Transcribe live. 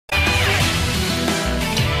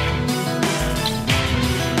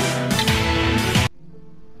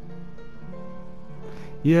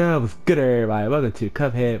Yeah, what's good, everybody? Welcome to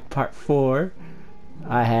Cuphead Part 4.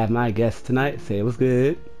 I have my guest tonight. Say what's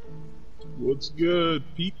good. What's good,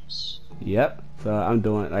 peeps? Yep. So I'm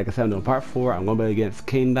doing, like I said, I'm doing Part 4. I'm going to be against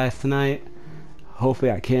King Dice tonight.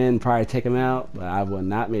 Hopefully I can probably take him out, but I will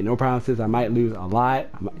not make no promises. I might lose a lot.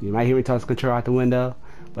 You might hear me toss the control out the window,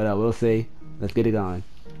 but we'll see. Let's get it going.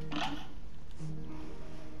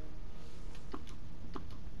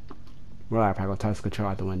 Well, I'm probably going to toss the control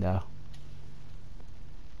out the window.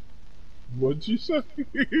 What'd you say?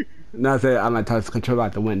 No, I said I'm going to toss the control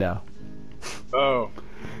out the window. Oh.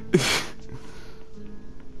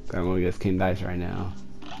 I'm going against King Dice right now.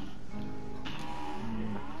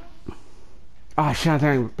 Oh shit, I think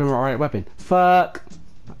I remember my right weapon. Fuck!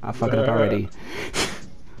 I fucked it up already.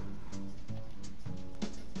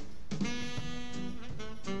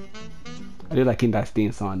 I do like King Dice's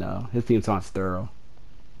theme song though. His theme song's thorough.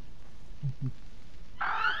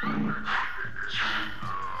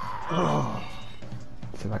 Oh.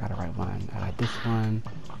 See if I got the right one. I got this one.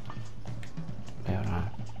 Hold on.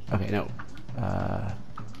 Okay, no.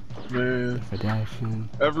 Man. Redemption.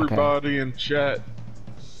 Everybody in chat.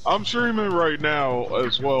 I'm streaming right now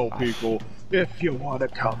as well, people. If you want to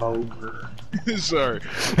come over. Sorry.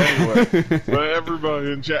 Anyway, but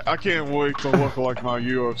everybody in chat, I can't wait to look like my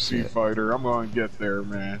UFC fighter. I'm gonna get there,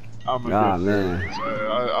 man. I'm gonna get there.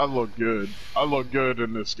 I look good. I look good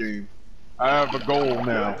in this game. I have a goal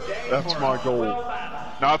now. That's my goal.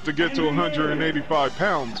 Not to get to 185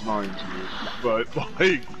 pounds, mind you, but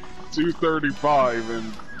like 235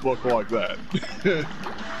 and look like that.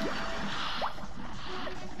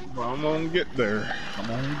 I'm gonna get there. I'm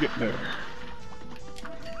gonna get there.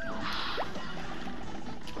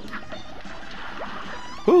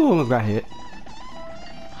 Ooh, almost got hit.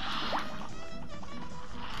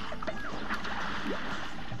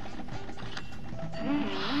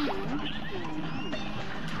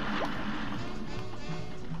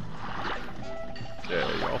 Yeah,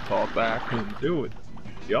 y'all thought that I couldn't do it.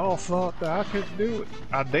 Y'all thought that I couldn't do it.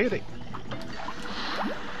 I did it.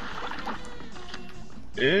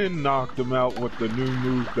 And knocked him out with the new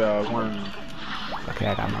move that I learned. Okay,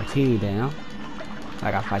 I got Martini down.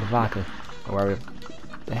 I got fight vodka. Or whatever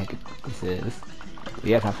the heck this is.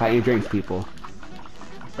 Yes, I fight your drinks, people.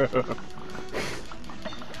 There's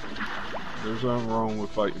nothing wrong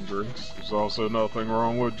with fighting drinks. There's also nothing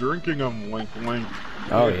wrong with drinking them. Wink, wink.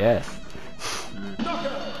 Oh, yes.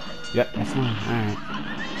 Yeah. Yep, that's one. Alright.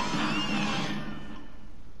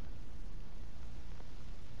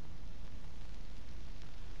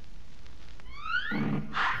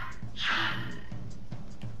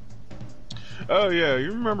 Oh yeah,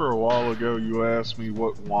 you remember a while ago you asked me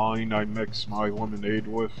what wine I mix my lemonade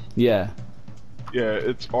with? Yeah. Yeah,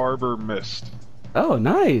 it's Arbor Mist. Oh,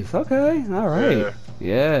 nice. Okay. All right.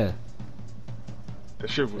 Yeah. That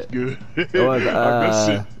shit was good. It was, I miss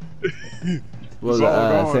it. Was it,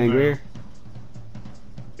 sangria?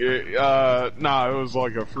 Nah, it was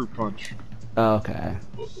like a fruit punch. Oh, okay.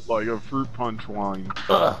 Like a fruit punch wine.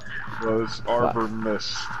 Ugh. It was Arbor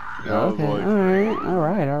Mist. Yeah, Okay. like,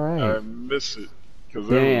 Alright. I miss it. Cause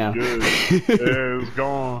it was good. Yeah, it was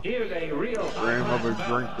gone. Grandmother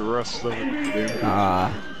drank the rest of it.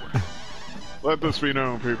 Let this be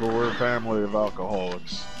known, people, we're a family of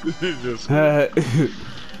alcoholics. Just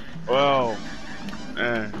well,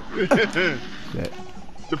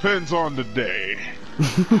 depends on the day.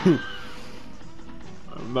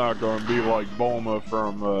 I'm not gonna be like Bulma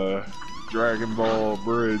from Dragon Ball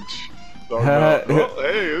Bridge. About, oh,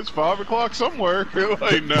 hey, it's 5 o'clock somewhere.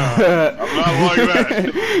 Like, nah, I'm not like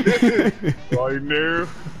that. Like, no.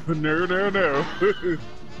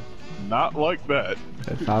 Not like that.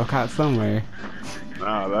 It's 5 o'clock somewhere.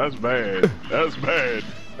 Nah, that's bad. That's bad.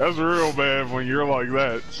 That's real bad when you're like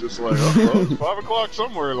that. It's just like, oh, well, it's 5 o'clock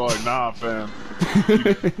somewhere. Like, nah, fam.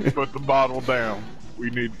 You put the bottle down.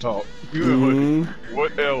 We need to talk. Like,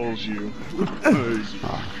 what ails you? Well, it's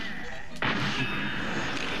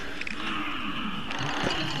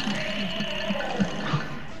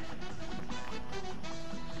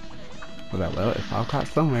 5 o'clock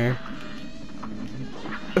somewhere.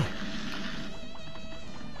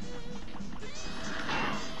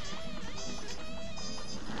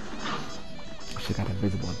 She got a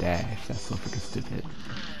visible dash. That's so freaking stupid.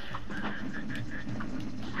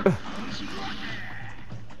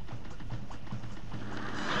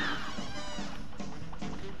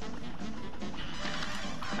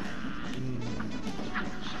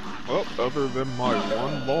 Well, other than my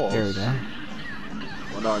one loss. There we go.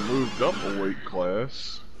 When I moved up a weight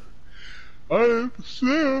class, I am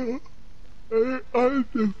still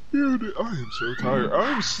Undefeated. I am so tired.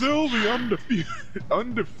 I'm still the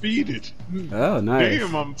undefeated. Oh, nice.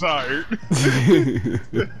 Damn, I'm tired.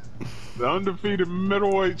 The undefeated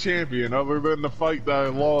middleweight champion, other than the fight that I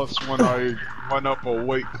lost when I went up a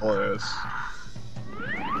weight class.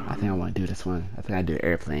 I think I want to do this one. I think I do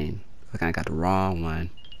airplane. I think I got the wrong one.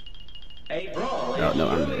 Oh, no,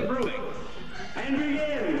 I'm good. And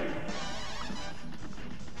begin.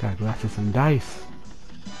 Gotta go after some dice.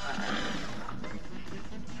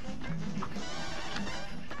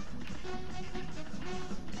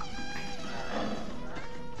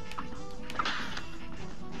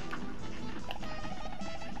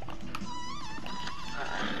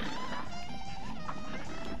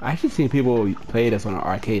 I actually seen people play this on an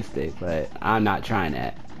arcade stick, but I'm not trying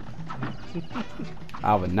that.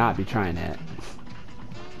 I would not be trying that.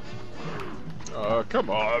 Come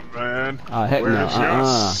on, man. Heck no. Where's your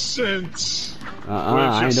sense?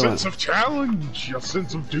 Where's your sense of challenge? Your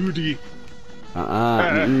sense of duty?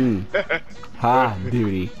 Ha,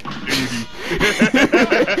 duty.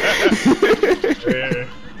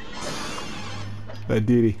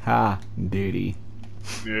 Duty, ha, duty.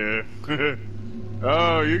 Yeah.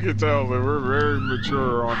 Oh, you can tell that we're very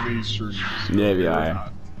mature on these streams. Yeah, we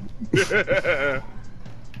are.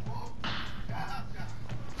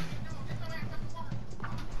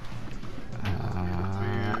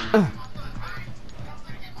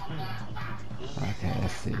 Okay,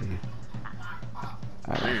 let's see.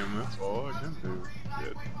 Damn, that's all I can do.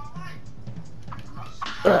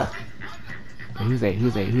 Who's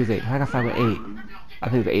eight? I got 5 with 8. I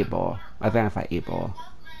think it's 8 ball. I think I fight 8 ball.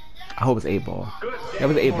 I hope it's 8 ball. That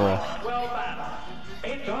was 8 ball.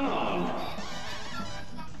 It's on.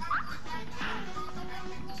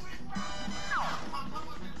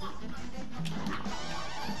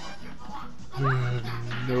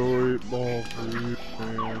 No 8 ball for you,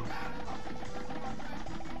 man.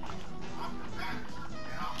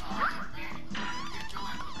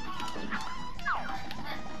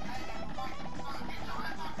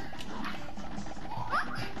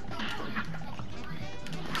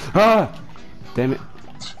 Ah! Damn it.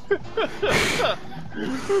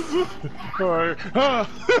 Alright.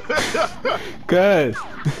 Cuz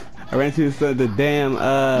I ran into the damn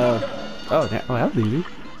oh that was easy.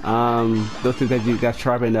 Those things that you got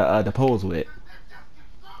sharpen the poles with.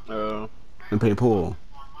 Oh. And play pool.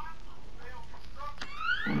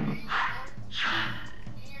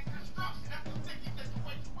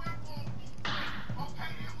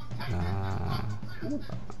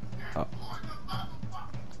 Oh.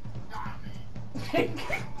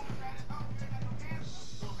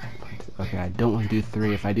 Okay, I don't want to do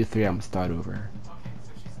 3. If I do 3, I'm gonna start over.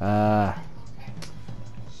 I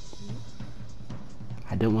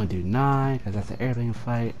don't want to do 9 because that's an airplane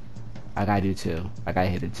fight. I gotta do 2. I gotta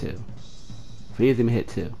hit a 2. Please let me hit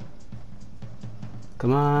 2.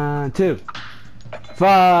 Come on, 2. 5.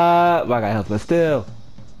 Well, I got health, but still.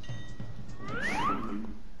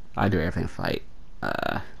 I do airplane fight.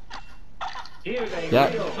 Here's a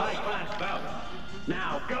Yep. real high-class bout.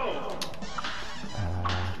 Now go.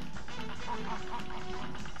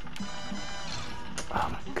 Oh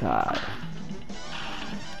my god.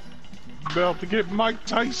 About to get Mike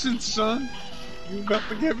Tyson, son. You about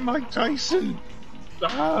to get Mike Tyson.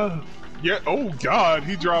 Ah. Yeah, oh god,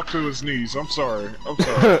 he dropped to his knees. I'm sorry. I'm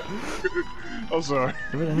sorry. I'm sorry.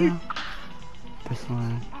 What the hell? This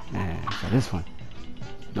one. And so this one.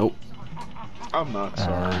 Nope. I'm not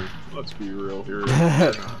sorry. Let's be real here.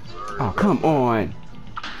 Sorry, oh, come on.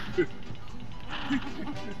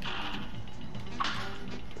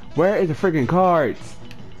 Where is the freaking cards?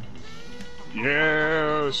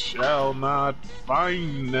 Yeah, shall not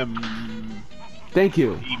find them. Thank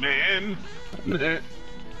you. He-Man.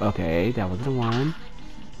 Okay, that was the one.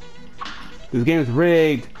 This game is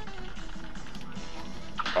rigged.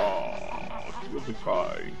 Oh, you'll be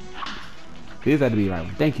fine. This had to be the right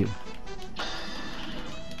one. Thank you.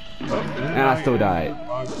 Oh, And I still died.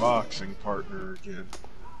 My boxing partner again.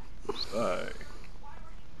 I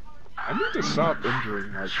need to stop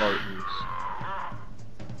injuring my partners.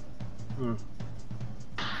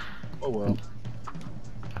 Oh well.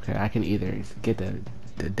 Okay, I can either get the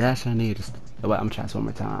dash I need. Just well, I'm trying this one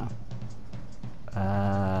more time.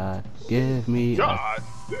 Give me God.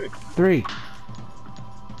 3.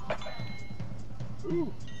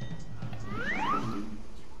 Ooh.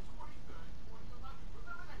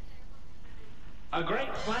 A great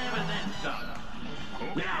slam and then some.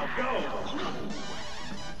 Now go.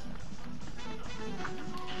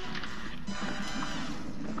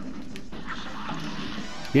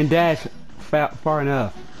 You can dash far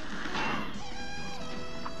enough.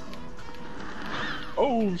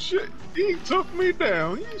 Oh, Oh shit, he took me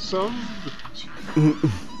down, you son of a bitch.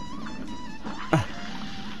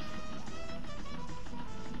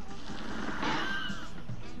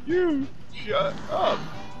 You shut up.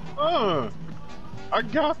 I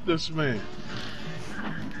got this man.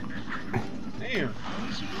 Damn.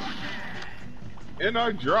 And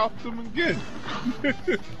I dropped him again.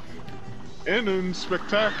 And in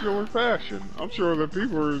spectacular fashion. I'm sure that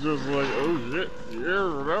people are just like, oh shit,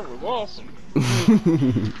 yeah, that was awesome.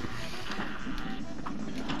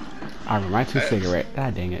 Alright, my 2 cigarette.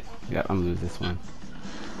 God dang it. Yep, I'm gonna lose this one.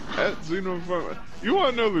 That's xenophobic. You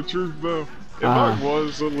wanna know the truth though? If I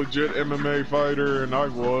was a legit MMA fighter and I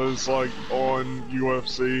was like on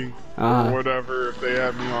UFC or whatever, if they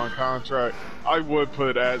had me on contract, I would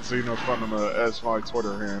put at Xenophonema as my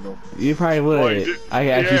Twitter handle. You probably would. Like, I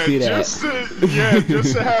can actually see that.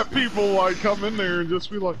 Just to have people like come in there and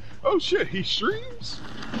just be like, oh shit, he streams?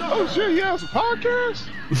 Oh shit, he has a podcast?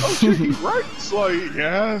 Oh shit, he writes? Like,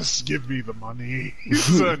 yes, give me the money.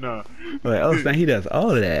 So, no. Like, oh snap, he does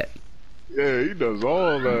all of that. Yeah, he does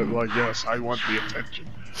all of that. Like, yes, I want the attention.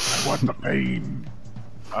 I want the fame.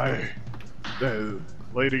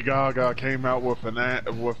 Lady Gaga came out with an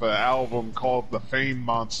album called The Fame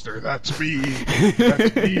Monster. That's me.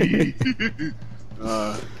 That's me.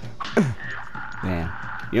 Man,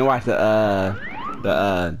 you didn't watch the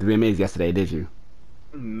VMAs yesterday, did you?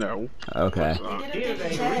 No. Okay.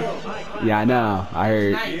 Yeah, I know. I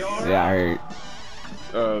heard. Yeah, I heard.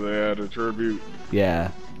 They had a tribute.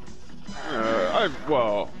 Yeah. I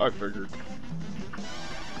figured.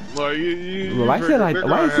 Like, why you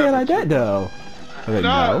say it like that though? Like,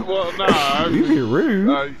 nah. You be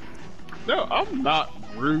rude. No, I'm not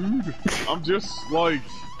rude. I'm just like,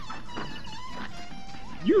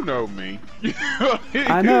 you know me.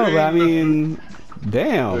 I know, but I mean,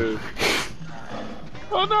 damn.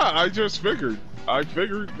 Well, no, I just figured. I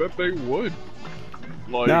figured that they would.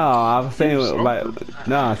 Like, no, I was saying I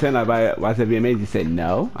said VMAs. You said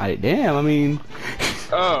no. Damn. I mean.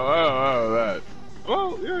 That.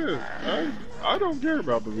 Well, yeah. I don't care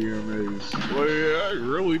about the VMAs. Like, I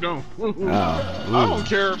really don't. I don't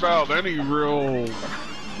care about any real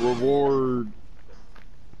reward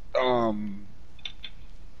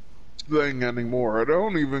thing anymore. I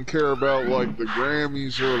don't even care about like the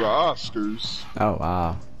Grammys or the Oscars. Oh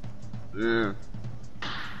wow. Yeah.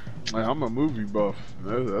 I'm a movie buff.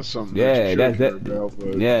 That's something. Yeah,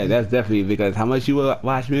 that's definitely because how much you will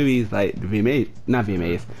watch movies like the VMAs, not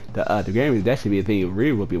VMAs, the Grammys. That should be a thing you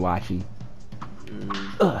really will be watching.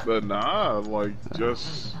 Yeah. But nah, like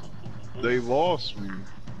just they lost me,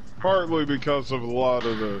 partly because of a lot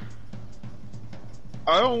of the.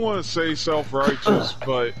 I don't want to say self-righteous,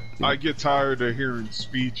 but I get tired of hearing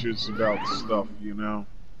speeches about stuff, you know.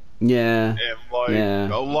 Yeah. And like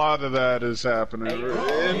a lot of that is happening,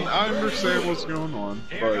 and I understand what's going on,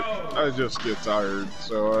 but I just get tired,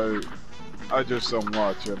 so I just don't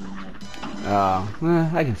watch anymore. Oh,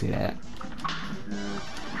 I can see that. Yeah.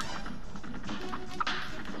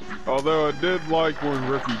 Although I did like when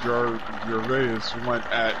Ricky Gervais went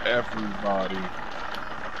at everybody.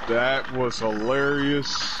 That was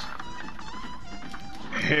hilarious,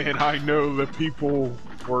 and I know that people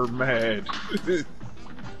were mad.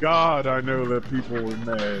 God, I know that people were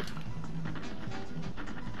mad.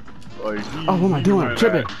 Like, what am I doing? I'm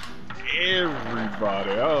tripping.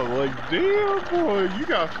 Everybody. I was like, damn, boy, you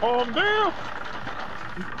gotta calm down.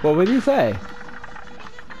 What did you say?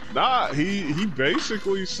 Nah, he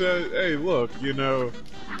basically said, hey, look, you know,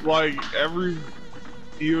 like,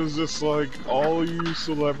 he was just like, all you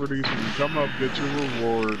celebrities, when you come up, get your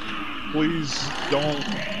reward. Please don't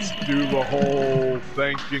do the whole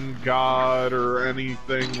thanking God or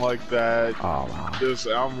anything like that. Oh, wow.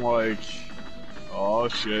 I'm like, oh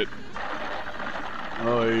shit.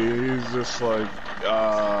 He's just like,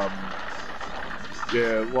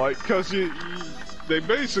 yeah, like, cause they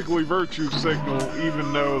basically virtue signal,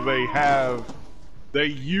 even though they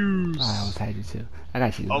use I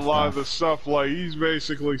got you. a lot of the stuff. Like, he's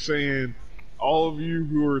basically saying, all of you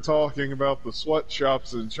who are talking about the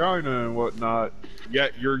sweatshops in China and whatnot,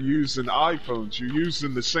 yet you're using iPhones. You're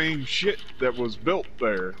using the same shit that was built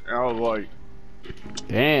there. And I was like,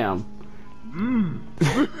 damn.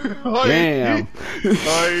 Like, damn.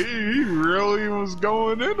 He really was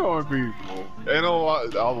going in on people. And a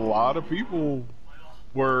lot of people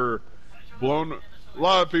were blown. A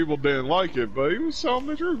lot of people didn't like it, but he was telling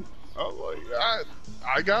the truth. I was like,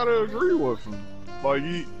 I gotta agree with him. Like,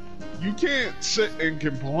 you can't sit and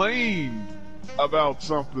complain about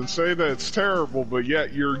something, say that it's terrible, but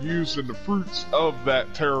yet you're using the fruits of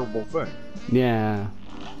that terrible thing. Yeah.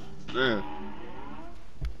 Yeah.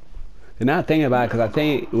 And now thinking about it, because I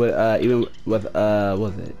think with even with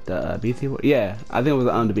was it the BT Awards? Yeah, I think it was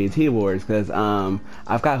on the BT Awards because I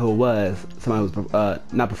forgot who it was. Somebody was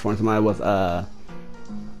not performing. Somebody was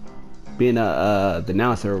being the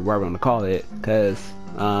announcer, whatever you want to call it. Because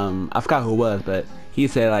I forgot who it was, but he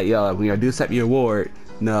said like, yo, when you do accept your award,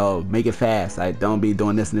 no, make it fast. Like, don't be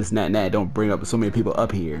doing this and this and that and that. Don't bring up so many people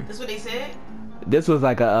up here. That's what they said. This was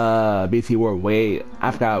like a BT Award way. I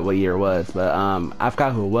forgot what year it was, but I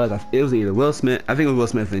forgot who it was. It was either Will Smith. I think it was Will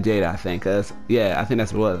Smith and Jada. I think, cause yeah, I think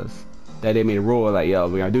that's what it was. That they made a rule like, yo,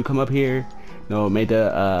 when y'all do come up here, no, make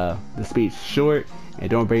the speech short and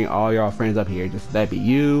don't bring all y'all friends up here. Just that be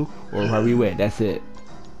you or whoever you with. That's it.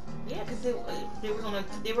 Yeah, cause they was on a,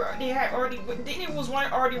 they had already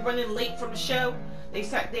already running late from the show. They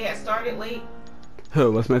had started late.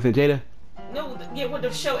 Who? Will Smith and Jada? No, yeah, with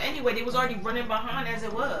the show anyway, they was already running behind as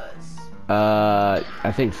it was.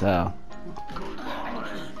 I think so. I need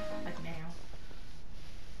to eat like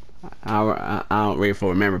now. I don't really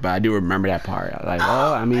fully remember, but I do remember that part. Like,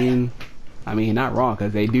 well, I mean, he's not wrong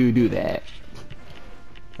because they do that.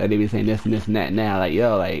 Like they be saying this and this and that now. Like,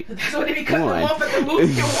 yo, like, that's what they be cutting them off at the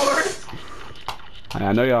movie awards.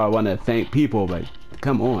 I know y'all want to thank people, but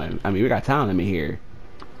come on. I mean, we got talent in here.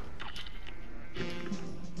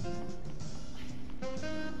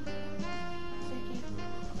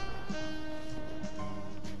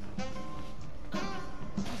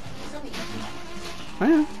 Oh,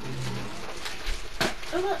 yeah.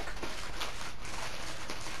 Oh, look.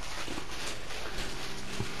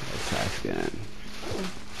 Let's try again.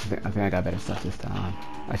 I think I got better stuff this time.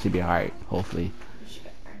 I should be alright, hopefully.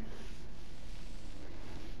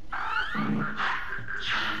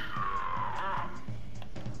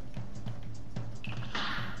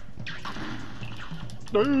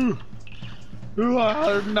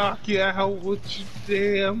 I'll knock you out with your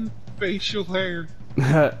damn facial hair.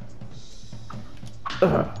 Okay.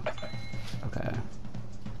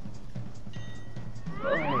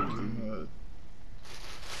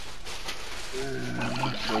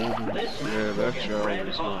 Yeah, that shower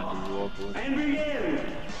is gonna be lovely. And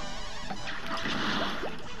begin.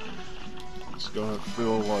 It's gonna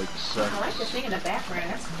feel like sex. I like the thing in the background.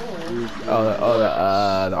 That's cool.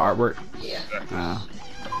 The artwork. Yeah.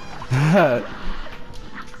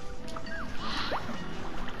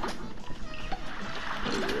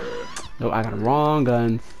 No, I got the wrong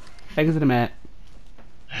guns. Exit the mat.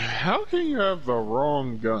 How can you have the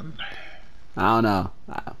wrong gun? I don't know.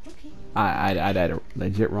 Okay. I had a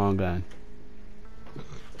legit wrong gun.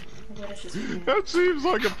 What is this? That seems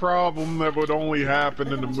like a problem that would only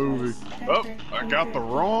happen in the movie. Oh, I got the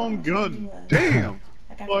wrong gun. Damn.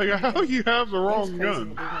 Like, how you have the wrong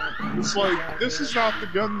gun? It's like, this is not the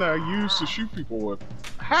gun that I use to shoot people with.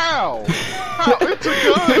 How? How? It's a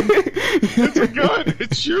gun! It's a gun!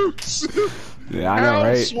 It shoots! Yeah, I know,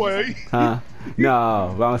 right? Sway. Huh?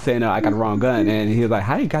 No, but I was saying no, I got the wrong gun, and he was like,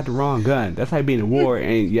 "How you got the wrong gun? That's how you be in a war."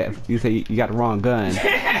 And yeah, you say you got the wrong gun,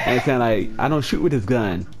 and it's saying like, "I don't shoot with this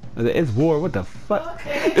gun." I was like, it's war. What the fuck?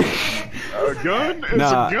 Okay. A gun? It's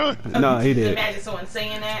a gun. No, he did. Imagine someone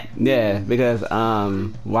saying that. Yeah, because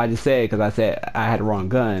why I just said because I said I had the wrong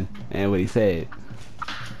gun, and what he said.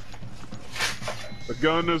 A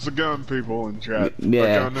gun is a gun, people in chat.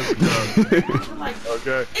 Yeah. A gun is a gun. Like,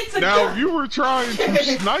 Okay. it's a Now, gun. if you were trying to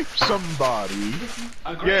snipe somebody,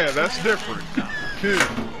 yeah, that's different.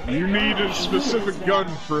 You need a specific gun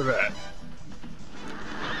for that.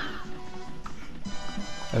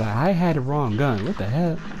 Like, I had the wrong gun. What the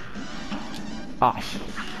hell? Ah, shit.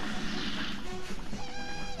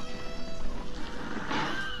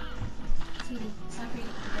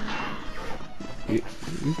 You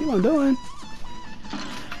see what I'm doing?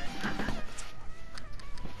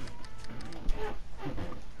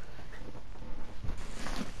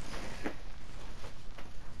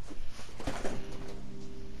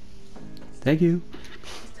 Thank you.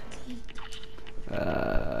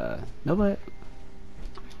 No, but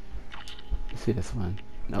let's see this one.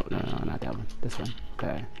 No, not that one. This one.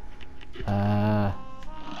 Okay. Yeah.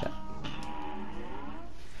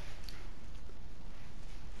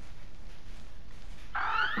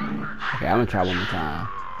 Okay, I'm gonna try one more time.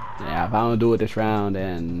 Yeah, if I don't do it this round,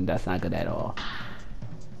 then that's not good at all.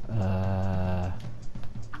 And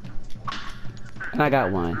I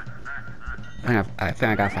got one. I think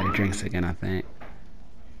I got 5 drinks again, I think.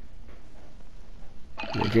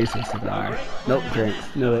 Yeah, drinks or cigar. Nope,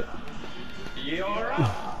 drinks. Knew it. You're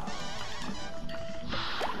up.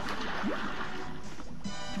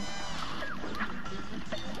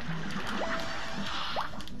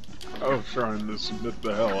 I was trying to submit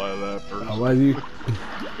the hell out of that person. Oh, was you?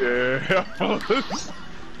 Yeah, I was.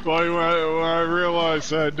 Like when I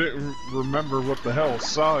realized I didn't remember what the hell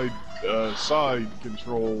side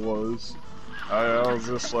control was, I was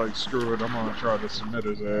just like, screw it, I'm gonna try to submit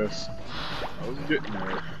his ass. I was getting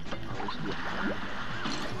there.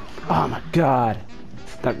 Oh my god.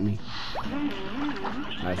 Stuck me.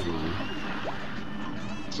 Nice one.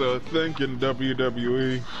 So thinking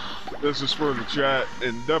WWE, this is for the chat,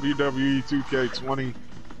 in WWE 2K20,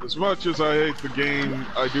 as much as I hate the game,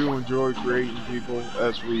 I do enjoy creating people,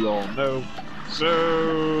 as we all know.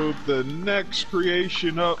 So the next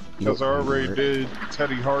creation up, because I already did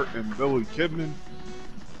Teddy Hart and Billy Kidman,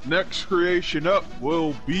 next creation up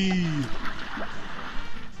will be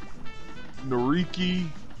Nariki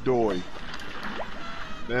Doi.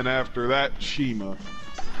 Then after that, Shima.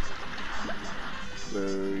 So,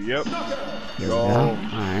 yep. Y'all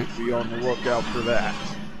be on the lookout for that.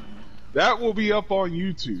 That will be up on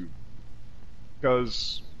YouTube.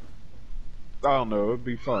 Because, I don't know, it'd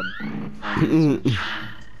be fun. I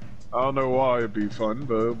don't know why it'd be fun,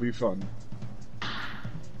 but it'll be fun.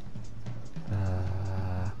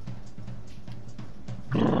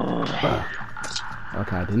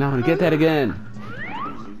 Okay, I did not want to get that again.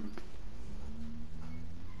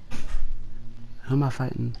 Who am I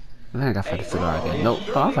fighting? I think I got to fight the cigar again. Nope.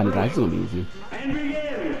 Oh, I'm fighting the guy. It's gonna be easy. And begin.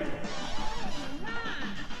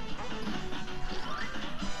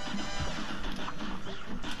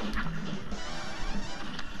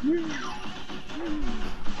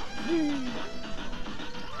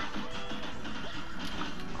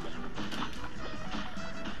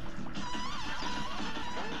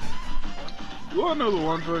 You wanna know the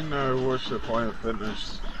one thing that I wish that Planet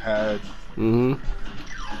Fitness had? Damn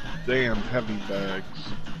heavy bags.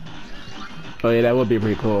 Oh yeah, that would be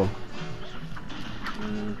pretty cool.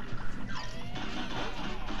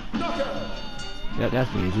 Yep,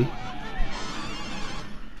 that's easy.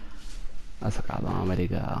 That's a long way to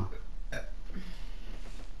go.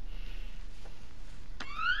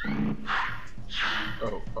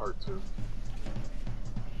 Oh, R2.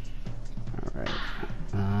 Alright.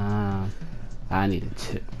 I need a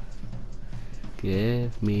 2.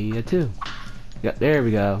 Give me a 2. Yep, there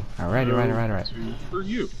we go. Alright. 2 for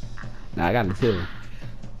you. Now I got a 2.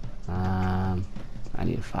 I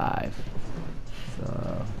need a 5.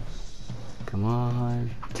 So, come on.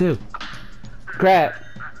 2. Crap.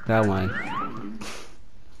 That one.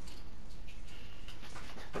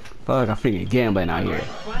 Feel like I'm freaking gambling out here.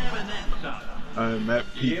 I am at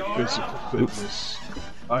peak physical fitness.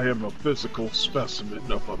 I am a physical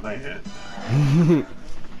specimen of a man.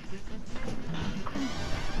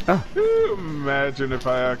 Imagine if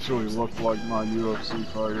I actually looked like my UFC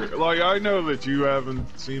fighter. Like, I know that you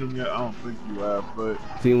haven't seen him yet. I don't think you have, but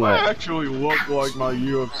Seen what? I actually look like my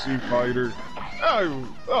UFC fighter.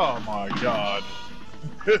 Oh my god.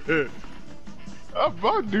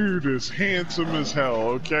 My dude is handsome as hell,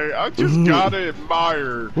 okay? I just gotta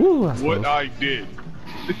admire what I did.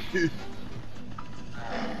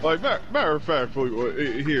 Like, matter of fact,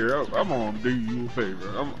 here, I'm gonna do you a favor.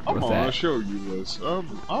 I'm gonna show you this. I'm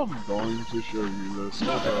going to show you this.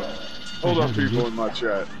 Hold up, people in my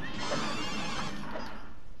chat.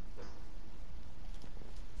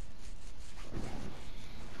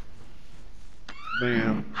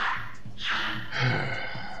 Man.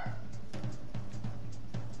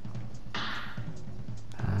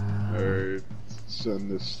 Alright, send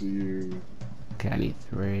this to you. Okay, I need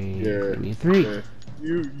 3. Yeah. I need 3. Yeah.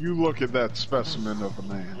 You look at that specimen of a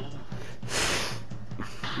man.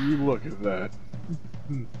 You look at that.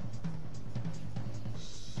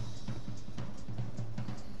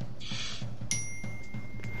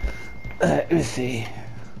 Let me see.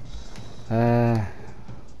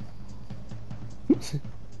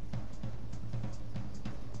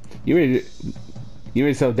 You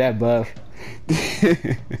really so that buff.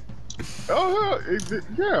 Oh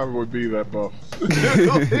yeah, I would be that buff.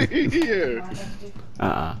 Yeah.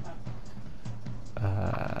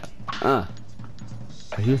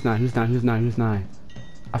 Who's 9? I forgot who 9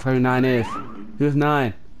 is. Who's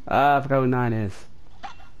 9? I forgot who 9 is.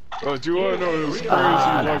 Well, do you want to know what's crazy?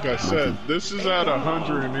 Like I said, this is at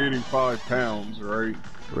 185 pounds, right?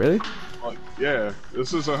 Really? Like, yeah,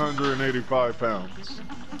 this is 185 pounds.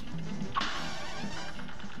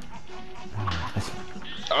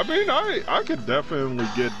 I mean, I could definitely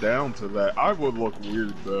get down to that. I would look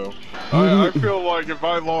weird, though. I feel like if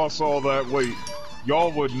I lost all that weight,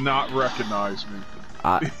 y'all would not recognize me.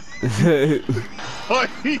 like,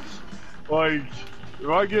 if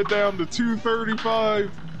I get down to 235,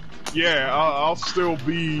 yeah, I'll still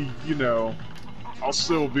be, you know, I'll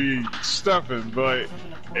still be stepping, but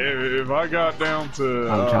if I got down to,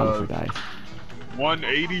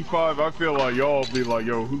 185. I feel like y'all be like,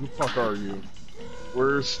 yo, who the fuck are you?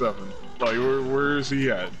 Where's Stefan? Like, where is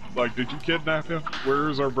he at? Like, did you kidnap him?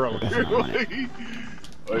 Where's our brother? Like,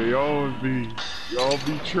 y'all be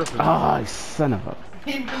tripping. Oh, son of a.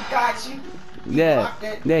 He got you. Yeah,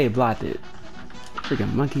 yeah, he blocked it.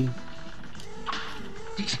 Freaking monkey.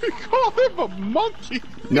 Did you call him a monkey?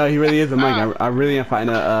 No, he really is a monkey. I really am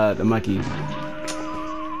fighting the monkey.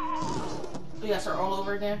 You guys are all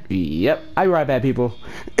over again? Yep, I'll be right back, people.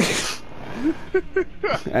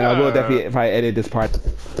 And I will definitely, if I edit this part,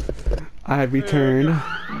 I have returned.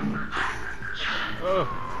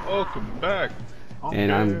 Welcome back.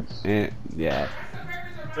 And yeah.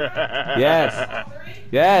 Yes.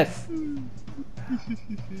 Yes. And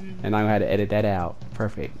I'm gonna have to edit that out.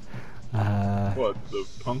 Perfect. What, the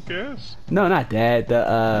punk ass? No, not that.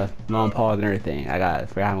 The long pause and everything. I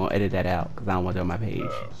forgot I'm gonna edit that out because I don't want it on my page.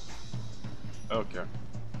 Okay.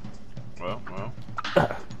 Well.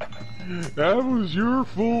 That was your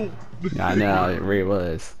fault. I know, it really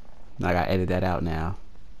was. I gotta edit that out now.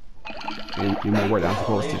 You more work than I'm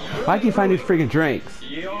supposed to. Why can't you find these freaking drinks?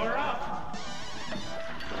 You're up.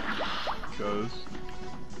 Because.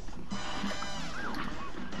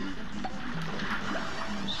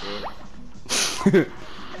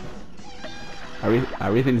 I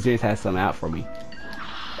really think this drinks has something out for me.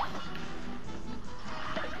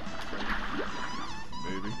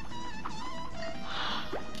 Maybe.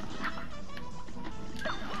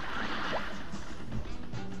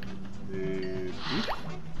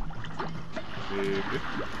 Baby.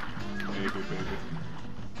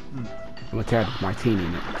 I'm gonna tear this martini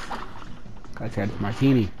next. Gotta tear this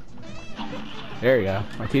martini. There you go.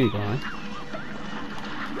 Martini going.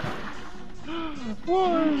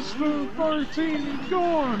 Where's the martini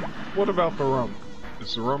going? What about the rum?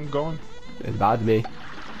 Is the rum going? It's about to be.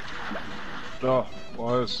 Oh,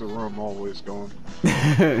 why is the rum always going?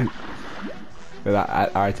 But I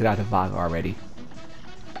already took out the vodka already.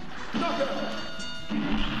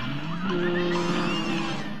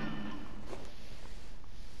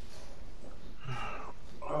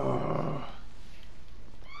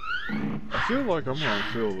 I feel like I'm gonna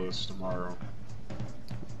kill this tomorrow.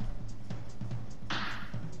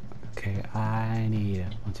 Okay, I need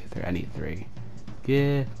 1, 2, 3. I need 3.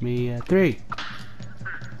 Give me a 3.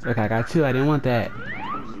 Look, I got 2. I didn't want that.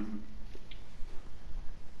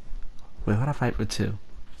 Wait, what I fight with 2?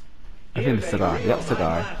 I think the cigar. Yep,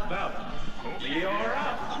 cigar. You're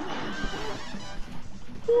up.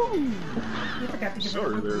 You forgot to give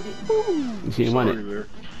Sorry it there. She didn't want Sorry it. there.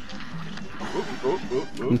 Oh.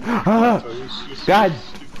 Ah! God,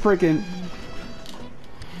 freaking.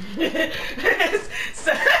 You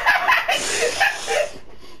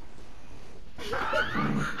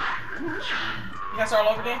guys are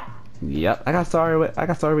all over there? Yep, I got sorry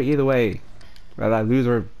with either way. Whether I lose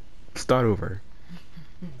or start over.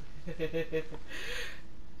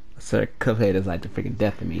 Sir, CUPHEAD is like the freaking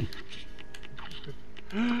death of me.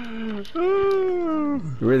 It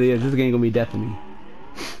really is. This game gonna be death of me.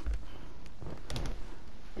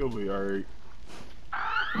 You'll be alright.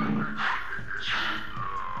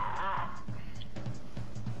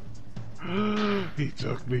 He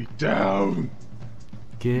took me down.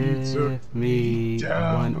 Give me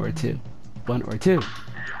down. 1 or 2. 1 or 2.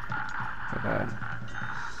 Okay.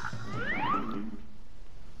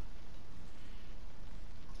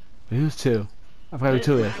 Who's 2? I forgot who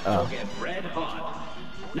 2 is. Oh. Get red hot.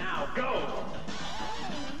 Now go.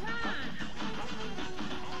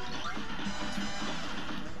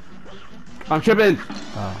 I'm tripping!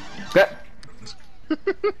 Oh. Okay.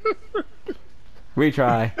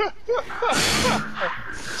 Retry.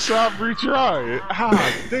 Stop, retry it.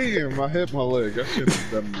 Ah, damn, I hit my leg. I shouldn't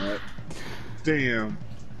have done that. Damn.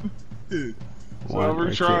 Stop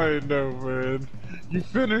retrying though, man. You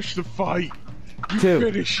finish the fight. You 2.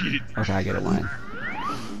 finish it. Okay, I get it 1.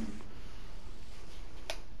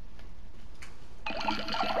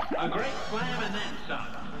 A great slam and then some.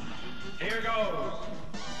 Here goes.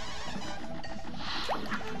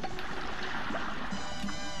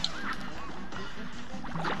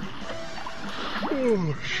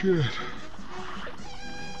 Oh, shit.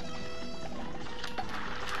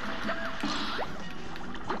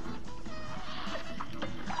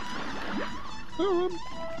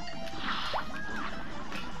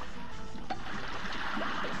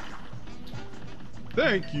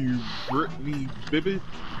 Thank you, Brittany Bibby.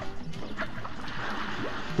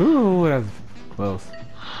 Ooh, that was close.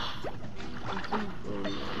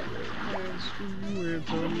 Screw you,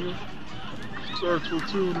 Antonio. Starts with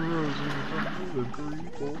 2 in a row. Then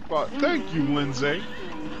 3, 4, 5. Thank you, Lindsay.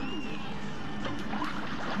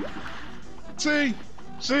 See,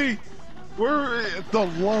 We're the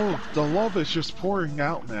love is just pouring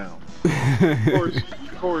out now.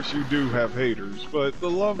 Of course, you do have haters, but the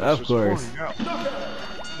love is just pouring out.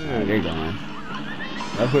 Oh, they're going.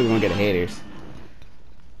 Of course, we're gonna get haters.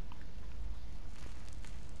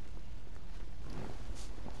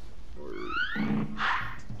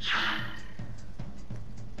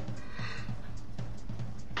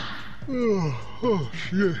 Oh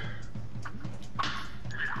shit.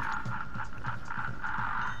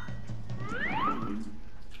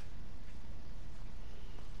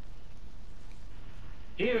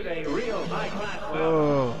 Here's a real high-class weapon.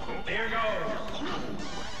 Oh. Here goes.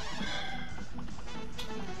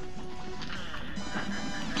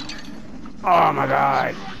 Oh my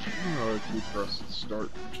god! Oh, I keep pressing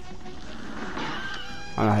start.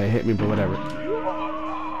 I don't know how to hit me, but whatever.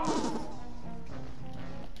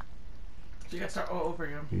 So you gotta start all over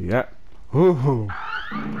again. Yep. Woohoo!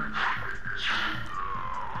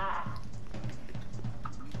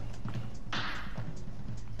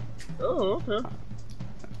 Oh, okay.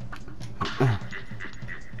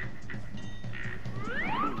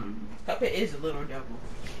 Cuphead is a little devil.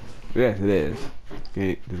 Yes, it is.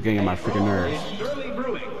 It's getting on my freaking nerves. It's early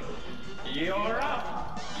brewing. You're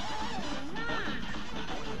up.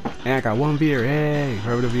 And I got one beer. Hey,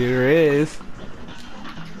 whoever the beer is.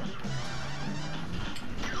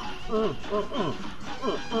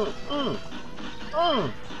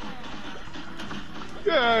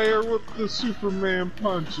 Get out of here with the Superman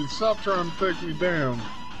punch and stop trying to take me down.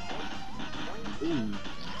 Ooh.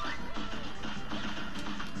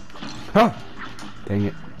 Huh! Dang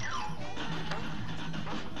it.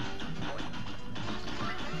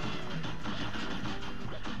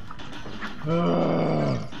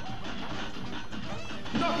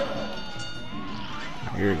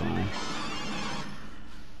 Here you're going.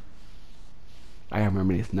 I gotta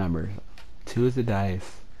remember these numbers. 2 is the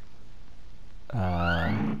dice.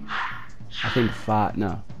 I think 5.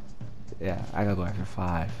 No. Yeah, I gotta go after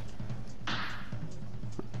 5. I'm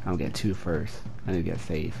gonna get 2 first. I need to get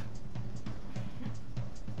safe.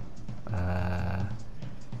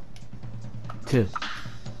 2.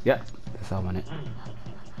 Yep, that's all I wanted.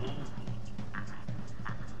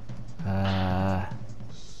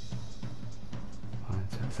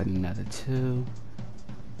 So I need another 2.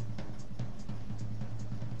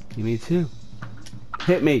 Give me 2.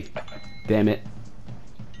 Hit me! Damn it.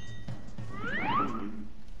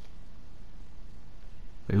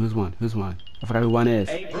 Wait, who's one? Who's one? I forgot who one is.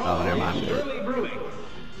 Oh, never mind. Early brewing.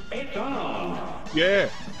 It's on. Yeah,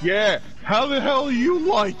 yeah. How the hell do you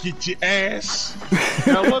like it, you ass?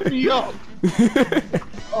 Now let me up.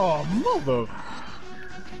 Oh, mother.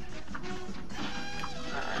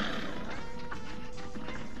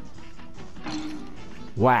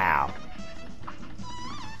 Wow.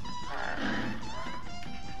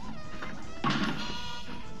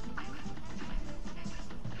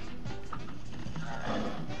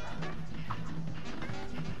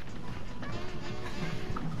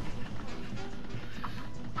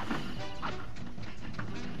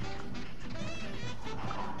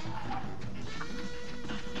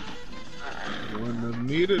 When I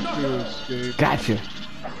needed to escape. Gotcha.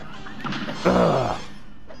 Ugh.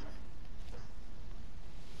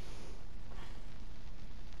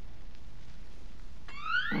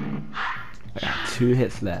 I got 2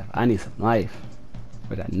 hits left. I need some life,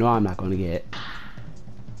 which I know I'm not gonna get.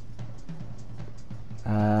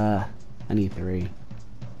 I need 3.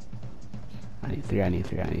 I need 3. I need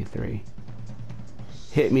 3. I need 3.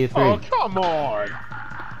 Hit me a 3. Oh, come on.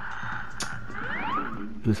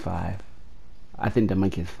 Who's 5? I think the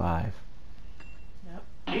monkey is 5.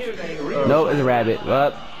 Here's a real No, it's a rabbit.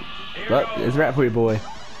 Well, it's a rat for you, boy.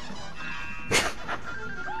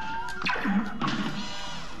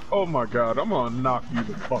 Oh my god, I'm gonna knock you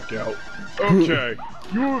the fuck out. Okay,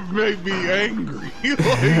 you have made me angry.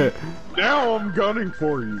 Like, now I'm gunning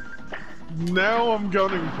for you. Now I'm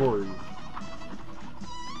gunning for you.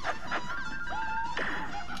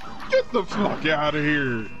 Get the fuck out of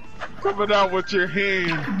here. Coming out with your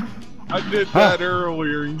hand. I did that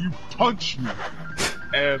earlier and you punched me,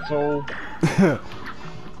 asshole.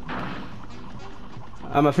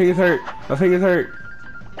 My fingers hurt. My fingers hurt.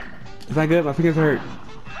 Is that good? My fingers hurt.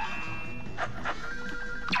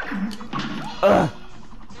 Ugh.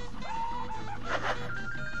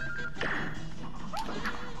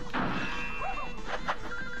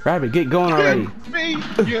 Rabbit, get going already. Get me,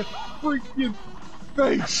 you freaking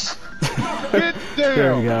face. Get down.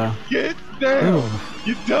 There we go. Get down. Ooh.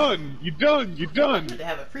 You done. You done. You done. To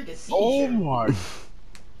have a freaking seizure. Oh my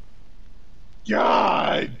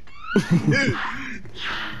god.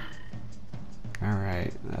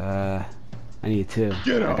 Alright, I need 2.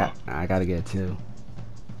 Get up. I gotta get 2.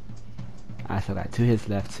 I still got 2 hits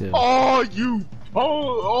left too. Oh, you!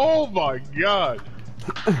 Oh my God!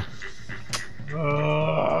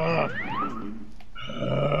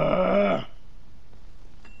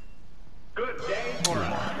 Good day for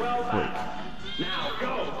a 12 pack. Now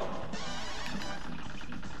go.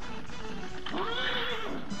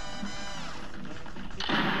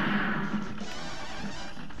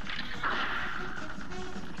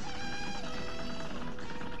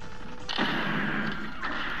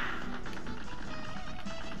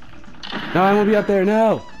 No, I won't be up there.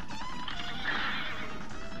 No.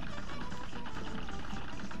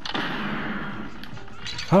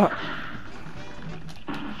 Huh.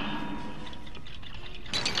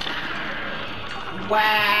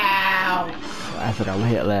 Wow. I still got 1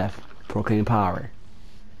 hit left. Proclaim power.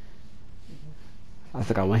 I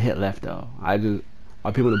still got 1 hit left though.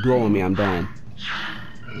 All people to blow on me, I'm done.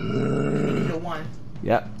 You need a 1.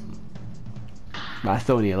 Yep. But I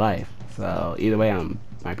still need life. So either way,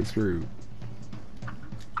 might be screwed.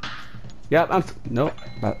 Yep, nope.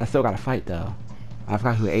 But I still gotta fight though. I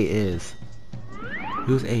forgot who 8 is.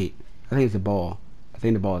 Who's 8? I think it's the ball. I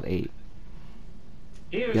think the ball is 8.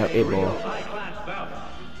 Here's Yep, 8 ball. high-class bout.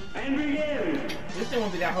 And begin. This thing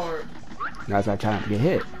won't be that hard. Now I gotta try not to get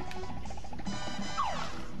hit.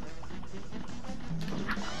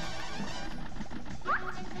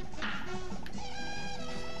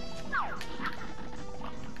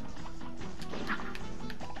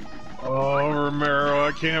 Oh, Romero,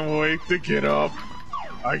 I can't wait to get up.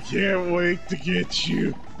 I can't wait to get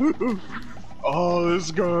you. Oh, this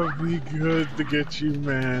is gonna be good to get you,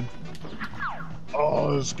 man.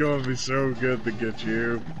 Oh, it's gonna be so good to get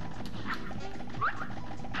you.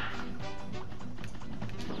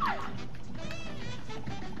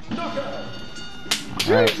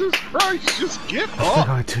 Alright. Jesus Christ, just get I still up!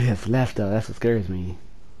 got 2 hits left though. That's what scares me.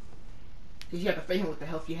 Because you have to face him with the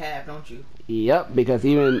health you have, don't you? Yep, because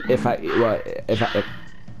even if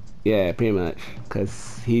yeah, pretty much,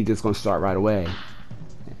 because he's just gonna start right away.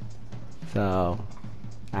 So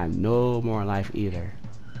I have no more life either.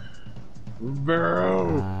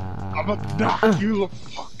 Bro, I'm gonna knock you the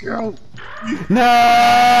fuck out. No!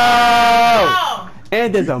 Oh!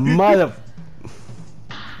 And there's a mother.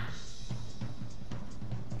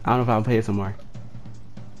 I don't know if I'll play it some more.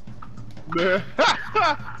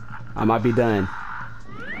 I might be done.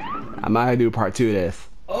 I might do part 2 of this.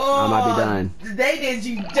 Oh, I might be done. They did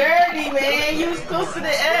you dirty, man. You was close to the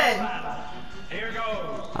end. Here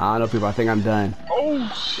goes. I don't know, people. I think I'm done. Oh,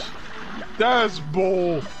 that's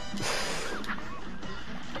bull.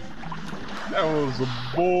 That was a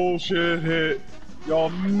bullshit hit. Y'all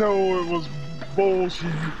know it was bullshit.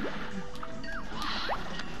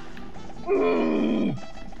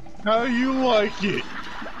 How you like it?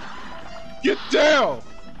 Get down!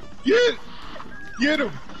 Get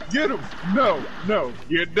him! Get him! No, no,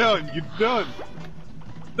 you're done, you're done.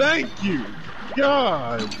 Thank you!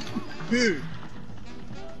 God! Dude.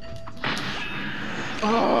 I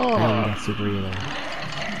don't Ah! get super either.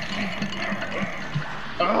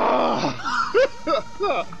 Ah!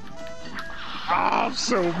 I'm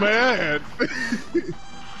so mad!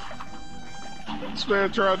 This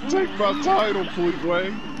man tried to take my title,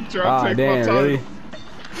 Fleetway. He tried to take my title. Really?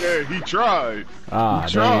 Yeah, he tried. Ah,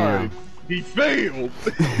 He tried. damn. He failed.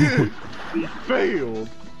 He failed.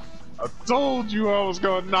 I told you I was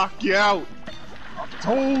gonna knock you out. I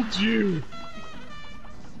told you.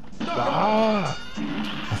 Ah.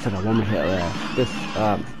 I still got 1 more hit left. This,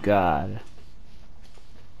 oh my god.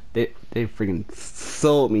 They freaking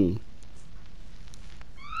sold me.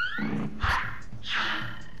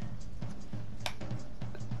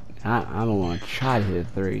 I don't want to try to hit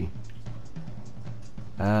 3.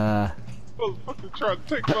 Motherfucker tried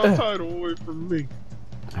to take my title away from me.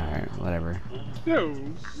 Alright, whatever. Yo.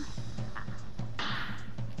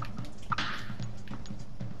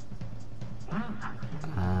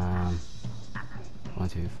 1,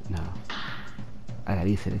 2, no. I at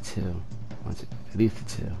least hit a 2. 1, 2, at least a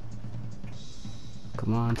 2.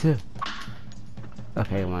 Come on, 2.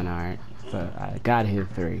 Okay, 1, alright. So I gotta hit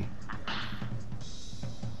 3.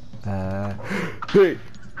 3.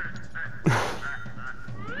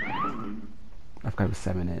 I forgot what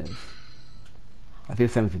 7 is. I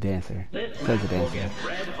think 7's a dancer. 7's a dancer.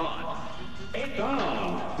 Red hot. It's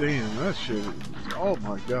on. Damn, that shit. Oh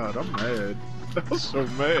my god, I'm mad. I was so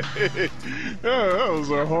mad. That was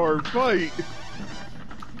a hard fight.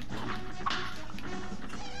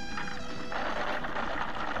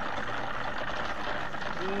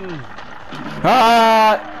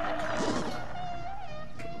 Ah!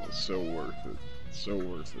 So worth it. So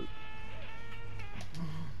worth it.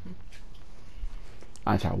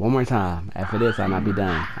 I'll try one more time. After this, I might be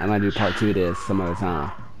done. I might do part 2 of this some other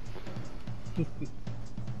time.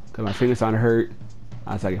 Cause my fingers starting to hurt.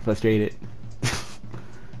 I was get frustrated.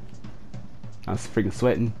 I was freaking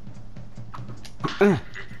sweating. I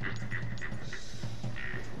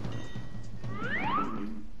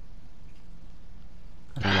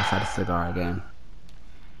think I saw the cigar again.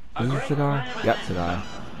 Is it a cigar? Yep, cigar.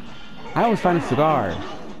 I always find a cigar.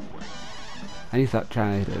 I need to stop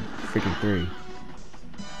trying to hit a freaking 3.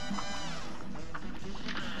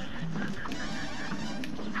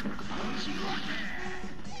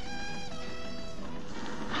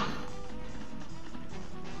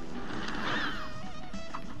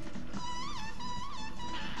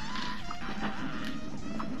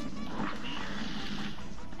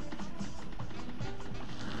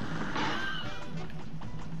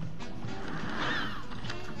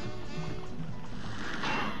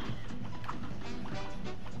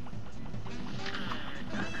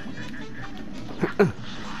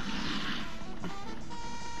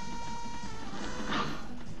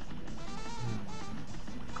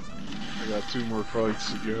 I got 2 more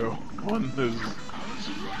fights to go. One is,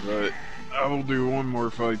 but I will do one more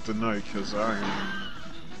fight tonight because I am.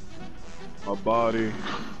 My body.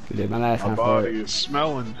 Did my last My one body is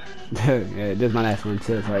smelling. Yeah, this is my last one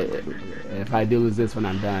too. So if I do lose this one,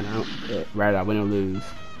 I'm done. Right, I win or lose.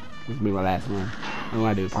 This will be my last one. I'm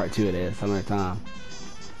gonna do part 2 of this some other time.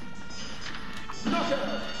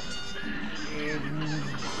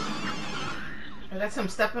 That's him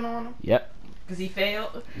stepping on him? Yep. Because he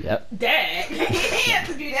failed? Yep. Dang! He had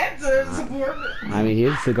to do that to support me. I mean,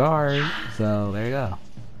 here's a cigar, so there you go.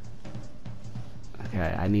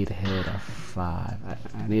 Okay, I need to hit a 5.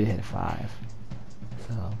 I need to hit a 5.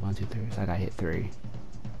 So 1, 2, 3. So I gotta hit 3.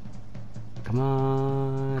 Come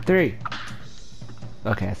on, 3.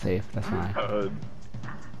 Okay, safe. That's fine.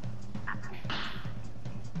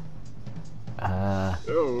 A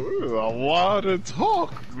lot of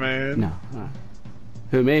talk, man. No.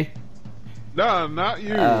 Who, me? Nah, not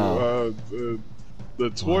you. Oh. The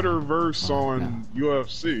Twitterverse on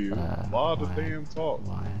UFC. A lot of damn talk.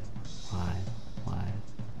 Why?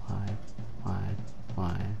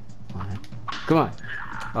 Come on.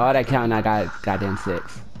 All that counting, I got goddamn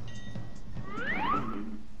 6.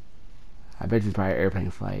 I bet it's probably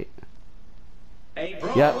airplane flight.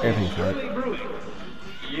 Yep, airplane flight.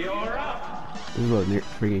 You're up. This little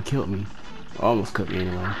freaking killed me. Almost cooked me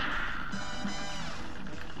anyway.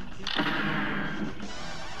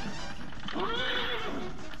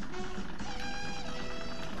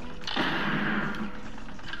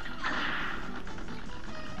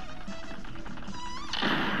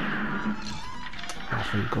 I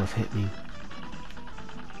think ghost hit me.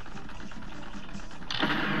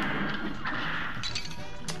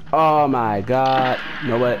 Oh my god. You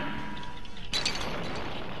know what?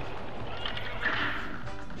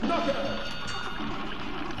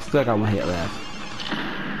 Still got 1 hit left.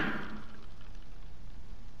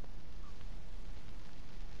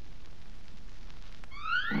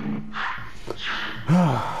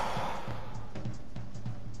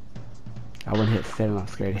 I wouldn't hit 7, I'm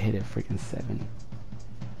scared to hit it freaking 7.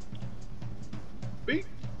 Beep,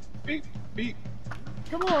 beep, beep.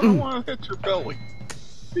 Come on, I want to hit your belly.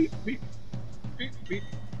 Beep, beep, beep, beep.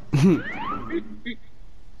 Beep, beep,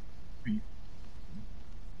 beep.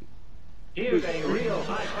 Here's a real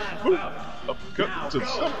high-class bout. Uppercut to the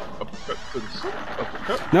stomach, uppercut to the stomach,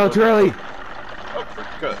 uppercut. No, too early.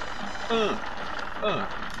 Uppercut.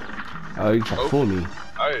 Oh, you tried to fool me.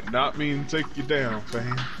 I did not mean to take you down,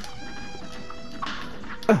 fam.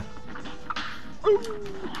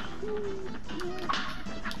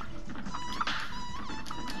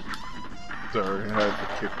 Sorry, I had to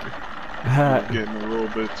kick you. I'm getting a little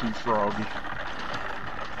bit too froggy.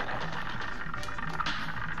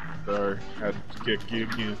 Sorry, had to kick you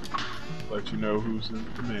again. Let you know who's in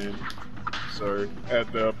command. Sorry,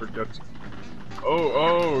 had to uppercut you.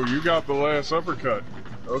 Oh, you got the last uppercut.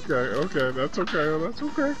 Okay, that's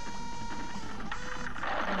okay.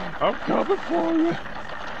 I'm coming for you.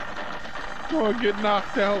 Gonna get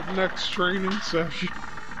knocked out next training session.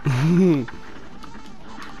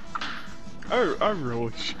 I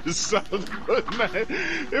really should have started putting that.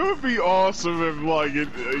 It would be awesome if like it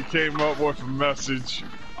came up with a message,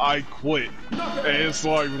 I quit. And it's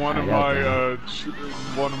like one of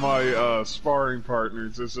my sparring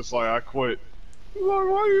partners. It's just like, I quit. I'm like,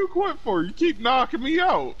 why do you quit for? You keep knocking me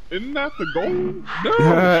out. Isn't that the goal? No.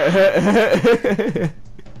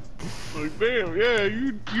 Like, damn, yeah,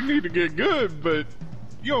 you need to get good, but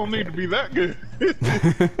you don't need to be that good.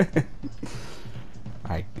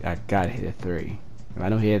 I gotta hit a 3. If I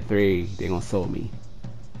don't hit a 3, they gonna soul me.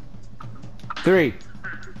 3.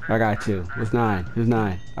 I got two. What's 9? Who's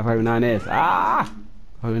 9? I forgot who 9 is. Ah!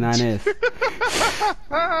 I forgot who 9 is.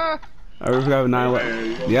 I forgot who 9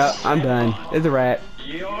 was. Yep, I'm done. It's a wrap.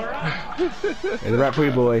 It's a wrap for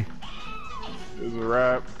you, boy. It's a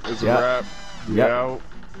wrap. It's Yep. a wrap. You Yep. out.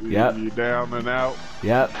 Yep. You down and out.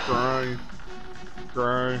 Yep. Crying.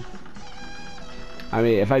 Crying. I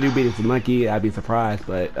mean, if I do beat this monkey, I'd be surprised,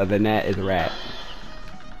 but other than that, it's a wrap.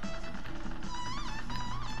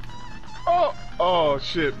 Oh, oh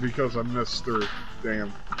shit! Because I missed through.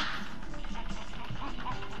 Damn.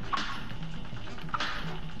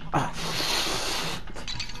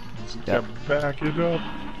 Yep. Back it up.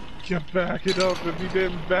 You back it up. If you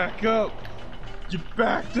didn't back up, you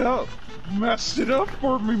backed up. Messed it up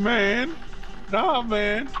for me, man. Nah,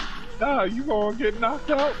 man. Nah, you gonna get knocked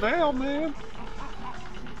out now, man.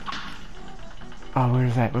 Oh,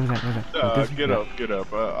 where's that? Where's that? Where's that? Oh, this- Get up, get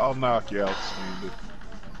up. I'll knock you out, Stevie.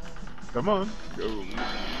 Come on. Go.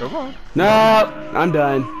 Come on. No! I'm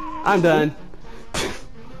done. I'm done.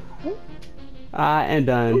 I am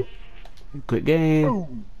done. Quit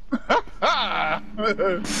game.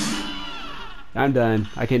 I'm done.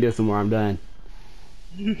 I can't do it some more. I'm done.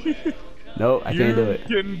 Nope, I can't do it.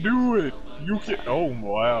 You can do it. You can. Oh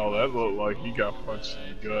wow, that looked like he got punched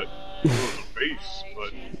in the gut, or the face.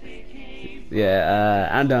 But Yeah,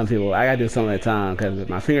 I'm done, people. I gotta do something at a time because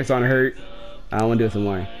my fingers starting to hurt. I don't want to do it some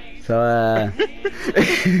more. So,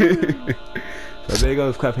 so there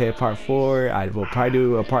goes Cuphead Part 4. I will probably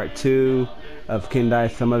do a Part 2 of King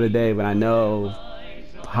Dice some other day when I know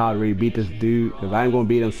how to really beat this dude. Because I'm going to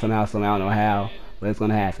beat him somehow, I don't know how, but it's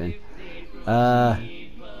going to happen.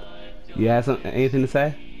 You have anything to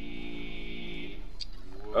say?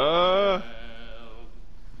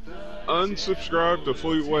 unsubscribe to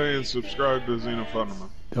Fleetway and subscribe to Xenophonema.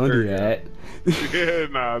 Don't do that. Yeah,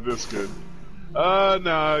 nah, that's good.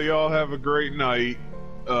 Nah, y'all have a great night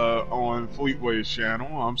on Fleetway's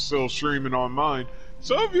channel. I'm still streaming on mine.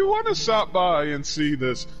 So if you want to stop by and see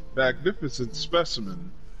this magnificent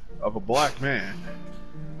specimen of a black man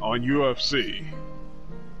on UFC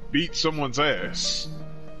beat someone's ass,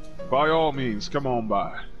 by all means, come on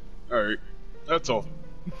by. Alright, that's all.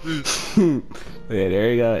 Yeah,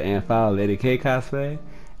 there you go. And follow Lady K Cosplay.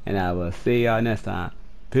 And I will see y'all next time.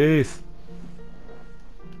 Peace.